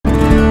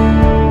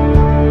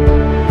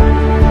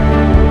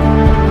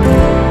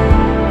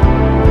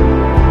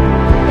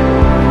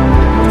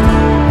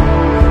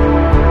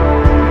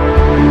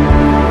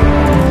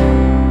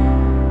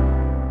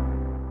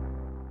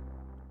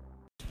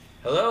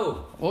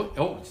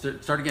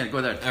Start again. Go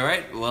ahead. All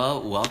right.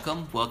 Well,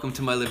 welcome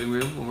to my living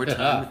room one more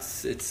time.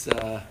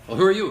 Well,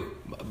 who are you?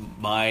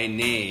 My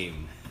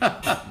name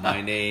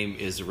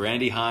is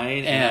Randy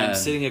Hine, and I'm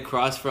sitting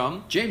across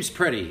from James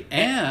Preddy,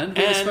 and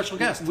we have a special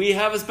guest. We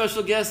have a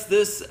special guest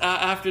this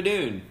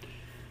afternoon.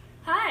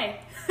 Hi.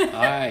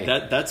 Hi.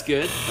 That's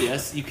good.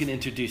 Yes, you can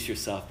introduce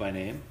yourself by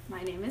name.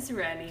 My name is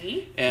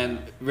Rennie. And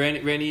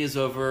Rennie is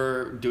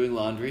over doing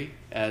laundry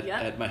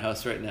at my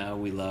house right now.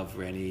 We love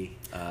Rennie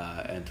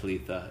and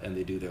Talitha, and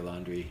they do their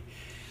laundry.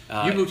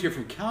 You moved here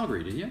from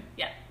Calgary, didn't you?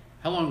 Yeah.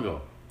 How long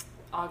ago?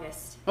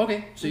 August.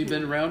 Okay, so you've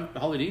been around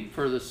Hollydene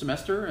for the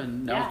semester,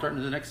 and now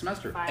starting the next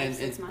semester. 5-6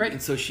 months. Great.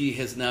 And so she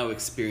has now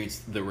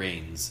experienced the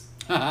rains.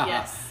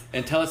 Yes.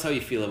 And tell us how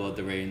you feel about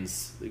the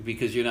rains,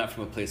 because you're not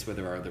from a place where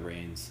there are the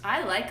rains.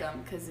 I like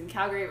them because in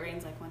Calgary it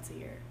rains like once a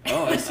year.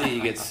 Oh, I see.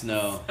 You get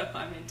snow. So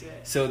I'm into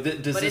it. So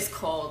it's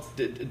cold.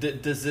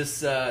 Does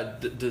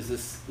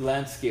this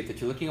landscape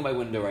that you're looking at my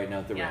window right now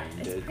at the rain?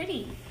 It's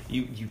pretty.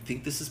 You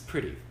think this is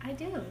pretty? I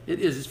do. It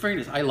is. It's very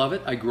nice. I love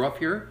it. I grew up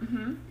here.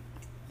 Mm-hmm.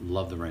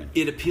 Love the rain.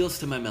 It appeals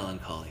to my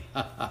melancholy.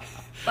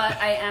 But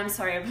I am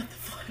sorry about the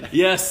flood.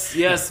 Yes.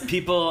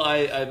 People,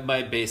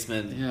 my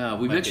basement. Yeah,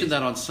 we mentioned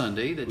that on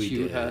Sunday that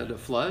you had a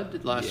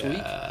flood last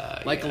week.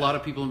 Like a lot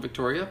of people in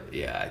Victoria.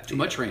 Yeah. Too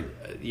much rain.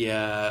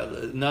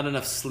 Not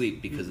enough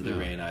sleep because of the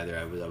rain either.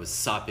 I was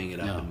sopping it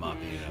up and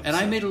mopping it up. And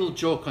I made a little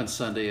joke on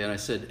Sunday, and I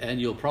said,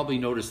 and you'll probably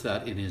notice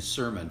that in his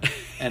sermon.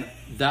 And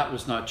that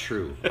was not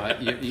true.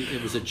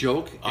 It was a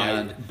joke.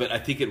 But I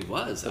think it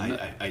was.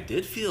 I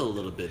did feel a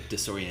little bit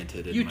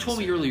disoriented. You told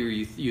me earlier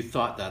you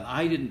thought that.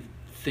 I didn't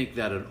think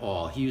that at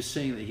all. He was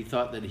saying that he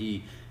thought that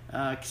he,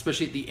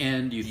 especially at the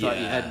end, you thought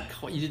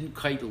you didn't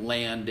quite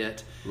land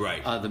it,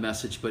 right? The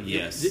message, but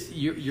yes,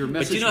 your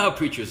message. But you know how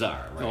preachers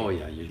are, right? Oh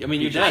yeah,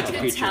 your dad's a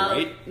preacher,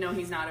 right? No,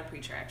 he's not a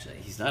preacher actually.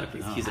 He's not a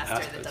preacher. He's a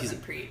pastor that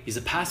doesn't preach. He's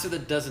a pastor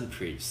that doesn't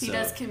preach. He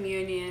does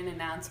communion,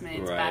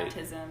 announcements,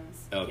 baptisms.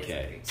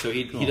 Okay, so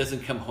he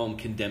doesn't come home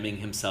condemning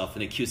himself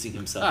and accusing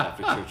himself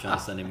after church on a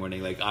Sunday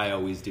morning like I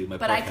always do.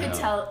 But I could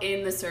tell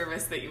in the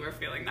service that you were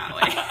feeling that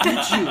way.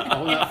 Did you?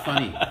 Oh, that's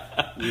funny.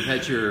 You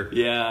had your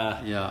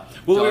yeah.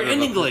 Well, we're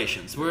in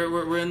Galatians.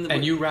 We're in the.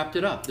 And you wrapped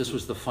it up. This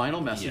was the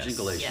final message in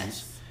Galatians.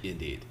 Yes.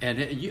 Indeed. And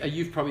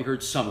you've probably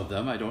heard some of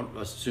them. I don't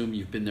assume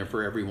you've been there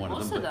for every one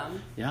Most of them. Most of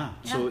them. Yeah.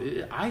 So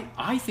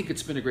I think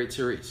it's been a great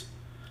series.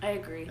 I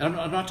agree. And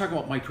I'm not talking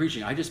about my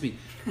preaching. I just mean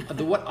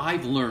what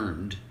I've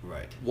learned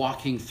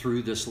walking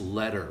through this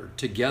letter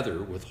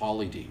together with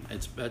Hollydene.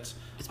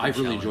 I've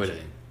really enjoyed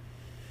it.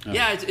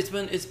 Yeah,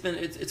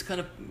 it's kind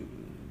of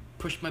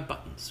pushed my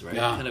buttons, right?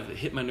 Yeah. Kind of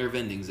hit my nerve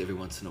endings every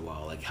once in a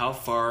while. Like, how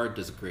far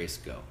does grace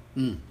go?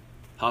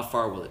 How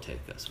far will it take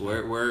us?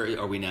 Where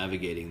are we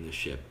navigating the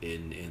ship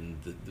in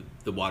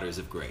the waters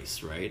of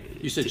grace, right?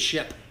 You said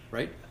ship,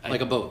 right? Like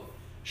a boat.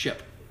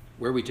 Ship.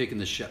 Where are we taking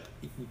the ship?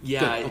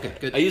 Yeah.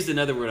 Good. I used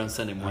another word on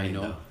Sunday morning,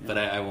 though. Yeah. But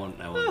I won't.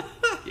 Yeah.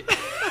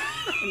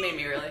 It made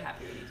me really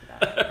happy when you did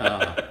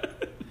that.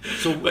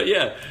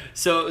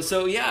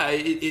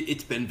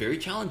 It's been very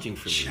challenging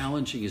for me.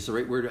 Challenging is the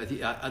right word.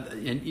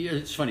 And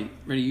it's funny,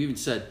 Rennie, you even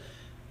said,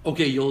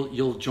 okay,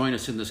 you'll join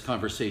us in this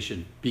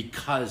conversation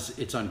because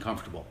it's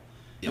uncomfortable.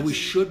 Yes. And we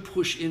should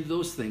push into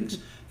those things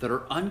that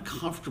are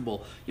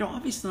uncomfortable.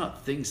 Obviously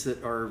not things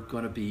that are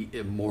going to be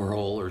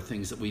immoral or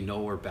things that we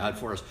know are bad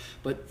for us,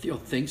 but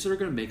things that are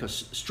going to make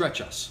us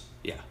stretch us.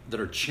 Yeah. That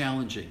are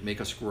challenging,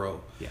 make us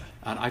grow. Yeah.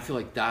 And I feel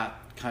like that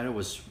kind of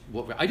was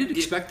what I didn't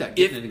expect that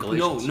getting into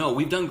Galatians. No,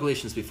 we've done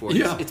Galatians before.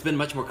 Yeah. It's been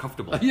much more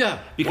comfortable.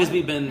 Because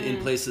we've been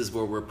in places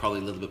where we're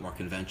probably a little bit more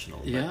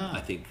conventional. Yeah. I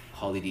think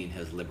Hollydene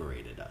has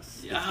liberated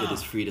us. Yeah. It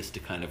has freed us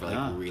to kind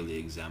of really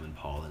examine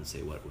Paul and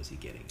say, what was he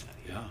getting at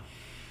here? Yeah.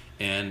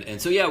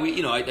 And so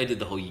I did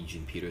the whole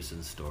Eugene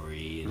Peterson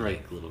story and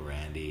like Little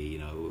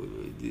Randy,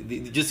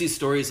 just these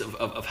stories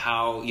of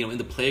how in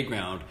the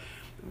playground,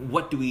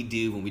 what do we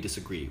do when we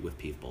disagree with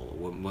people,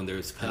 when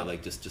there's kind of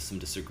like just some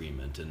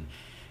disagreement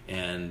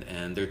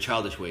and there are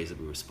childish ways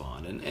that we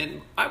respond,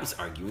 and I was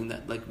arguing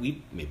that like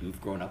we've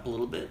grown up a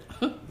little bit,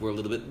 we're a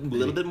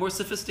little bit more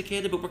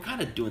sophisticated, but we're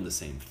kind of doing the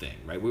same thing,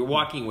 right? We're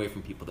walking away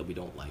from people that we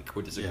don't like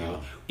or disagree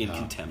with in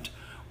contempt,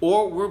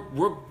 or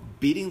we're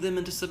beating them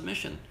into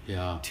submission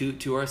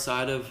to our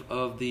side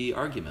of the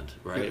argument,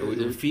 right? Or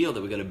we feel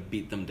that we got to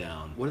beat them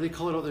down. What do they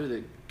call it out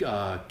there?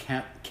 The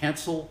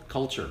cancel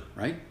culture,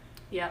 right?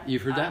 Yeah.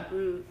 You've heard that?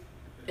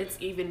 It's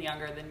even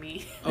younger than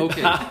me.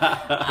 Okay.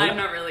 I'm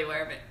not really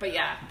aware of it, but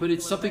yeah. But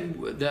it's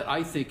something that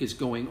I think is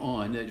going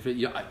on.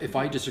 If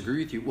I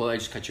disagree with you, well, I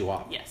just cut you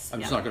off. Yes. I'm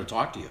just not going to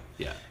talk to you.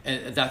 Yeah.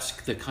 And that's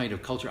the kind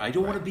of culture. I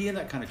don't want to be in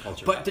that kind of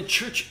culture. But the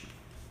church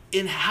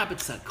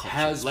inhabits that culture.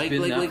 Has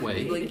been that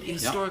way. Like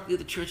historically,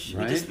 the church,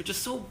 we're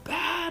just so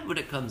bad when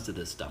it comes to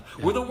this stuff.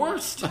 Yeah. We're the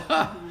worst.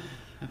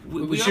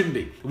 We shouldn't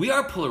be. We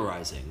are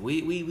polarizing.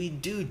 We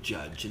do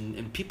judge,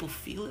 and people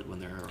feel it when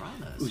they're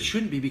around us. We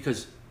shouldn't be,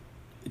 because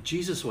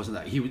Jesus wasn't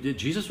that.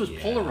 Jesus was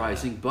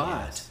polarizing,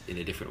 but in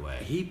a different way.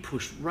 He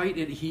pushed right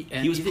in.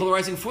 He was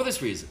polarizing for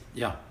this reason.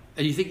 Yeah.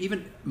 And you think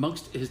even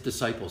amongst his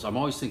disciples, I'm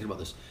always thinking about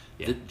this.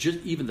 Yeah.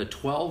 Even the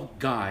 12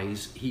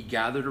 guys he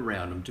gathered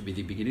around him to be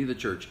the beginning of the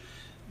church,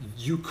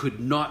 you could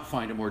not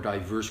find a more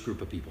diverse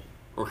group of people.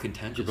 Or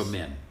contentious. Group of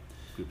men.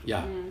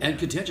 And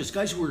contentious.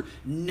 Guys who were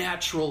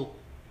natural,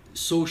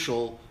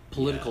 social,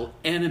 political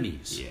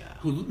enemies.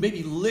 Who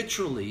maybe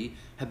literally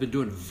have been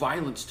doing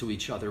violence to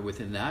each other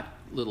within that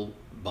little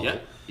bubble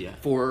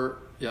for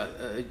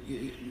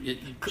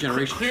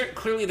generations.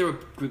 Clearly there were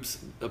groups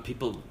of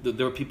people,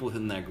 there were people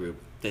within that group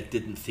that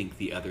didn't think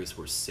the others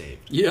were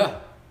saved. Yeah.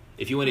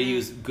 If you want to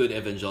use good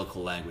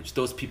evangelical language,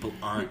 those people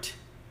aren't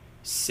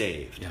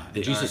saved. Yeah.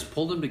 And Jesus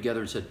pulled them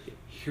together and said,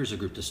 here's a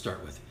group to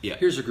start with. Yeah.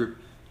 Here's a group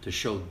to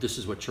show this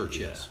is what church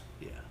is.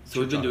 Yeah. So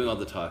we've been doing all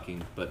the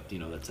talking, but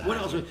that's a what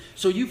else?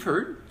 So you've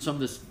heard some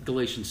of this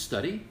Galatians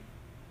study?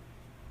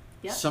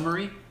 Yep.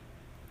 Summary?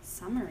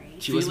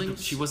 She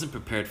wasn't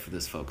prepared for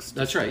this, folks.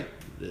 That's right.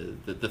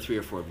 The 3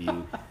 or 4 of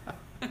you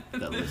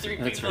that the 3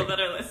 listen. people that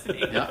are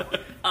listening.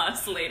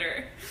 Us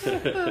later.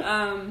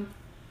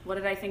 What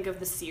did I think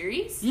of the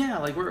series? Yeah,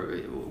 like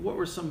what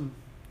were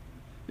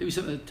maybe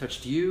something that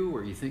touched you,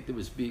 or you think that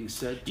was being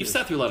said? You've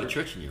sat through a lot of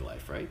church in your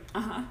life, right?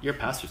 You're a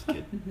pastor's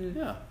kid.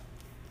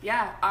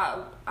 Yeah.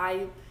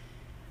 I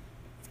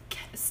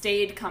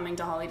stayed coming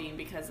to Hollydene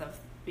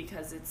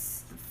because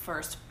it's the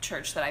first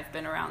church that I've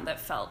been around that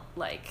felt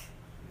like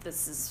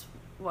this is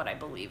what I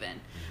believe in.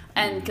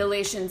 And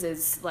Galatians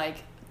is like,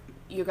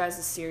 you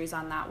guys' series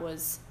on that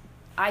was,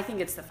 I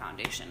think it's the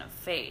foundation of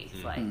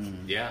faith. Like,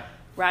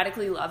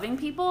 radically loving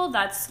people,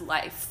 that's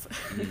life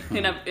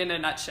in a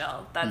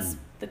nutshell. That's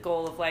the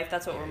goal of life.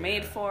 That's what we're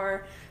made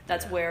for.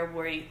 That's where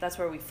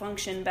we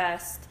function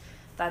best.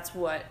 That's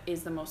what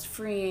is the most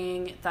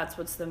freeing. That's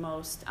what's the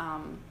most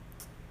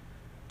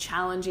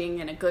challenging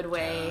in a good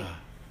way.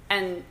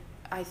 And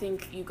I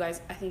think you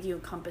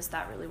encompass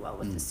that really well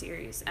with the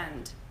series.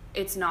 And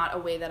it's not a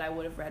way that I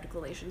would have read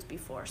Galatians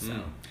before.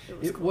 So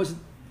it cool. wasn't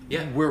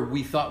where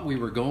we thought we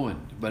were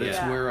going, but it's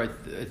where I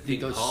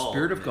think the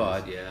Spirit of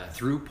God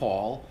through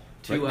Paul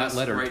to us that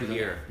letter right to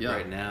here,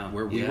 right now,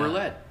 where we were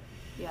led.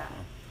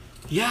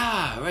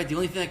 Yeah, right. The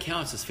only thing that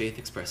counts is faith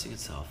expressing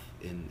itself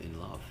in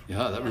love.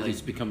 Yeah, that really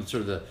has become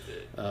sort of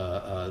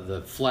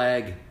the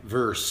flag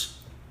verse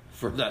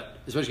for that,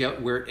 especially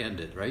where it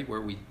ended, right? Where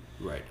we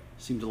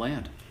seem to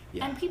land.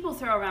 Yeah. And people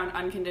throw around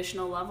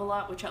unconditional love a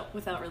lot,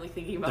 without really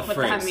thinking about what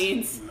phrase. that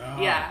means.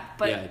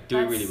 But do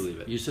we really believe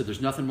it? You said there's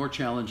nothing more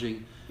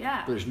challenging.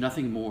 But there's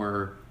nothing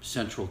more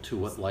central to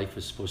what life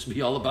is supposed to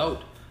be all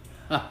about.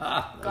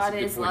 God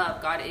is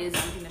love. God is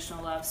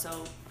unconditional love.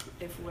 So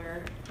if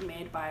we're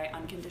made by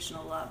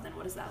unconditional love, then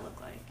what does that look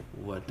like?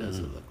 What does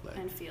it look like?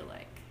 And feel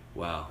like?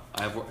 Wow,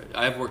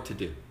 I have work to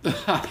do.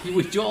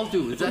 We all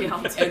do.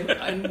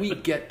 And we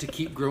get to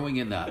keep growing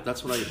in that.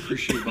 That's what I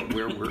appreciate about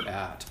where we're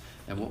at.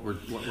 And what we're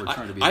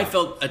trying to be. I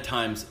felt at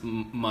times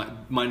my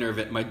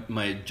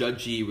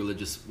judgy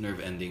religious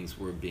nerve endings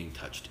were being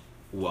touched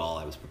while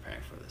I was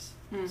preparing for this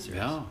series.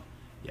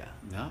 Yeah.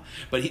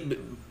 But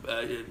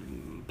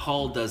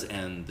Paul does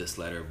end this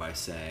letter by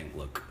saying,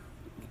 "Look,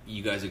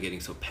 you guys are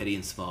getting so petty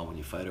and small when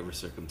you fight over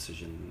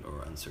circumcision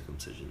or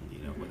uncircumcision.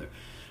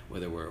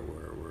 Whether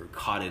we're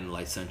caught in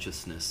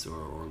licentiousness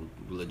or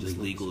religious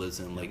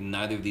legalism. Like,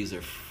 neither of these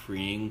are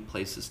freeing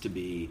places to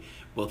be.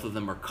 Both of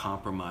them are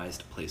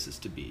compromised places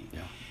to be.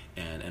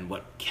 And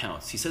what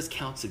counts, he says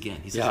counts again.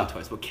 He says it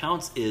twice. What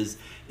counts is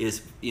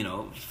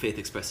faith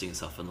expressing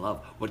itself in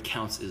love. What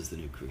counts is the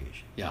new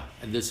creation. Yeah,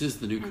 and this is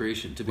the new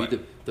creation, to be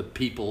the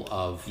people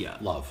of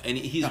love. And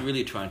he's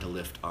really trying to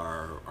lift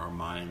our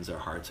minds, our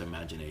hearts, our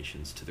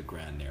imaginations to the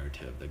grand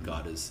narrative that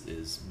God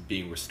is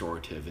being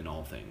restorative in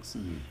all things.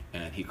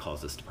 And he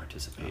calls us to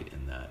participate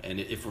in that. And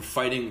if we're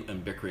fighting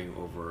and bickering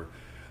over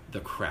the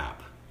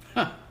crap,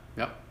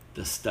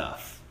 the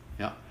stuff,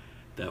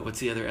 what's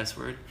the other S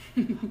word?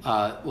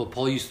 Well,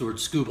 Paul used the word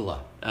scubala.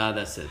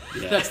 That's it.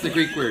 Yeah. That's the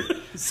Greek word.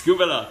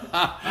 Scubala.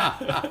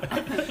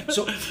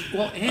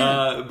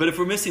 But if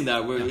we're missing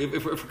that,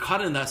 if we're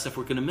caught in that stuff,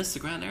 we're going to miss the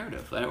grand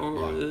narrative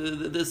or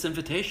this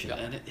invitation.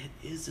 And it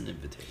is an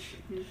invitation.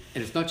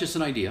 And it's not just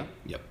an idea.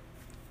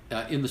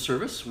 In the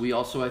service, we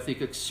also, I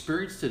think,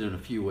 experienced it in a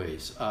few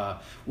ways.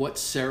 What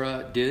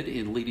Sarah did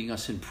in leading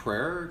us in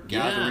prayer,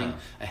 gathering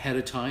ahead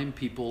of time,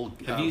 people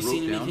Have you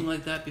seen anything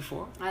like that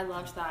before? I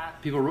loved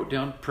that. People wrote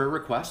down prayer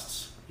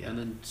requests, and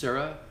then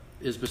Sarah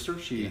Isbister,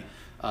 she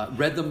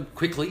read them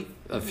quickly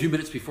a few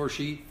minutes before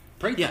she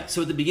prayed.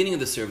 So at the beginning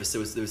of the service,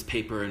 there was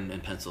paper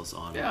and pencils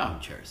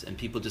on chairs, and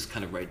people just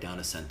kind of write down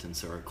a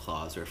sentence or a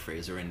clause or a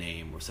phrase or a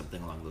name or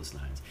something along those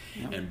lines.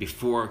 And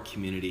before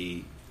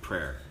community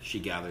prayer, she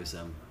gathers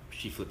them.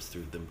 She flips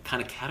through them,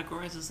 kind of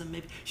categorizes them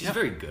maybe. She's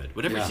very good.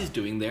 Whatever she's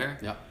doing there,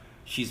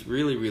 she's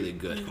really, really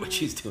good at what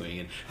she's doing,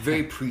 and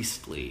very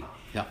priestly.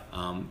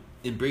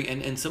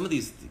 And some of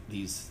these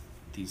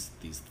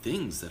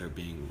things that are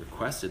being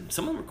requested,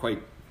 some of them are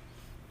quite,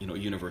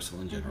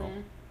 universal in general.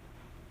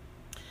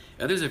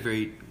 Others are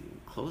very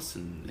close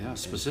and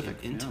specific,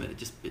 and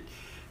intimate.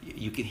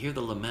 You can hear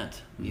the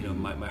lament.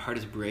 My heart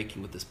is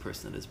breaking with this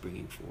person that is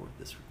bringing forward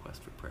this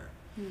request for prayer.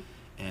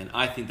 And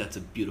I think that's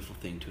a beautiful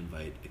thing to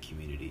invite a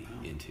community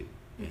into.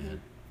 And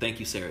thank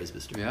you, Sarah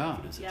Isbister, Yeah.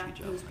 for doing such a good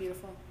job. It was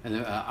beautiful. And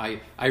then,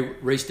 I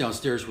raced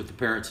downstairs with the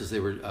parents as they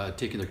were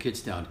taking their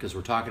kids down because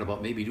we're talking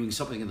about maybe doing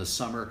something in the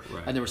summer.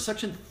 Right. And there was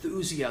such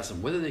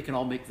enthusiasm, whether they can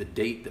all make the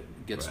date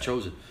that gets Right.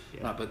 chosen.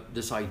 Yeah. But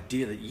this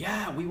idea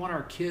that, we want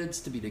our kids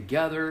to be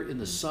together in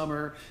the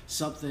summer,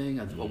 something,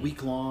 a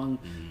week-long,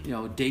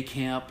 day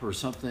camp or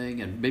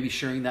something, and maybe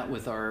sharing that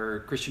with our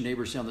Christian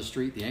neighbors down the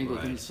street, the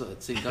Anglicans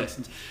at St.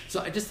 Dunstan's.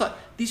 So I just thought,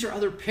 these are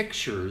other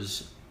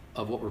pictures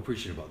of what we're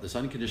preaching about, this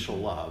unconditional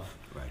love.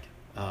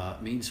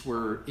 Right. Means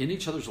we're in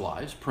each other's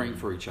lives, praying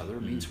for each other.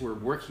 Means we're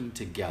working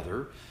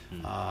together.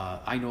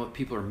 I know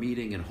people are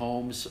meeting in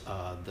homes.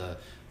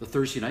 The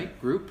Thursday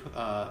night group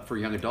for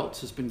young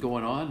adults has been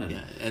going on.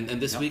 And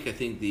this week, I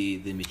think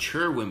the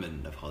mature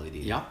women of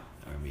Hollydene Yeah.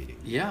 are meeting.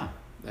 Yeah,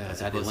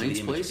 As at opposed to Elaine's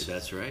the place.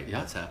 That's right. Yeah.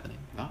 That's happening.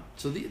 Yeah.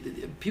 So the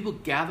people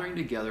gathering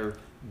together,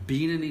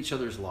 being in each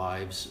other's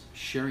lives,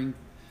 sharing,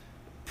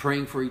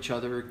 praying for each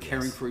other,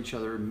 caring for each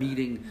other,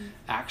 meeting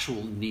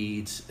actual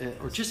needs,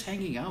 or just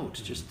hanging out,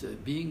 just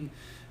being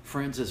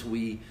friends as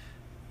we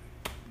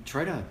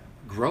try to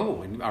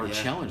grow and are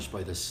challenged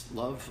by this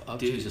love of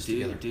Jesus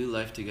together. Do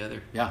life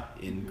together. Yeah.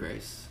 In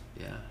grace.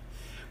 Yeah.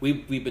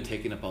 We've been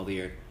taking up all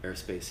the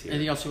airspace here.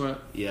 Anything else you want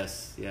to?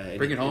 Yes. Yeah.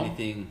 Bring it home?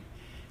 Anything.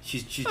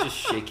 She's just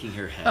shaking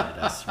her head at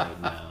us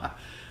right now.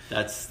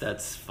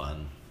 That's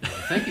fun.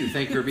 Thank you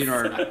for being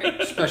our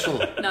special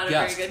Not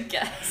guest. a very good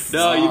guess.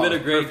 No, you've been a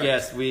great perfect.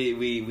 guest.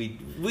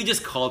 We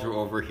just called her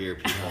over here,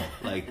 people.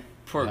 Like,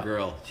 poor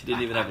girl. She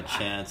didn't even have a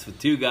chance with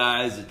two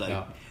guys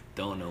that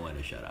don't know when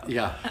to shut up.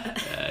 Yeah.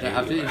 They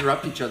have to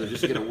interrupt each other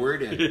just to get a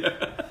word in.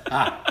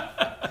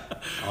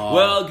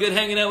 Well, good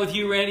hanging out with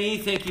you, Randy.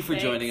 Thank you for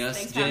joining us.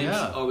 Thanks, James,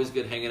 Yeah. always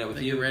good hanging out with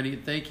Thank you, Randy.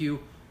 Thank you,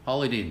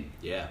 Hollydene.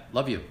 Yeah.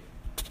 Love you.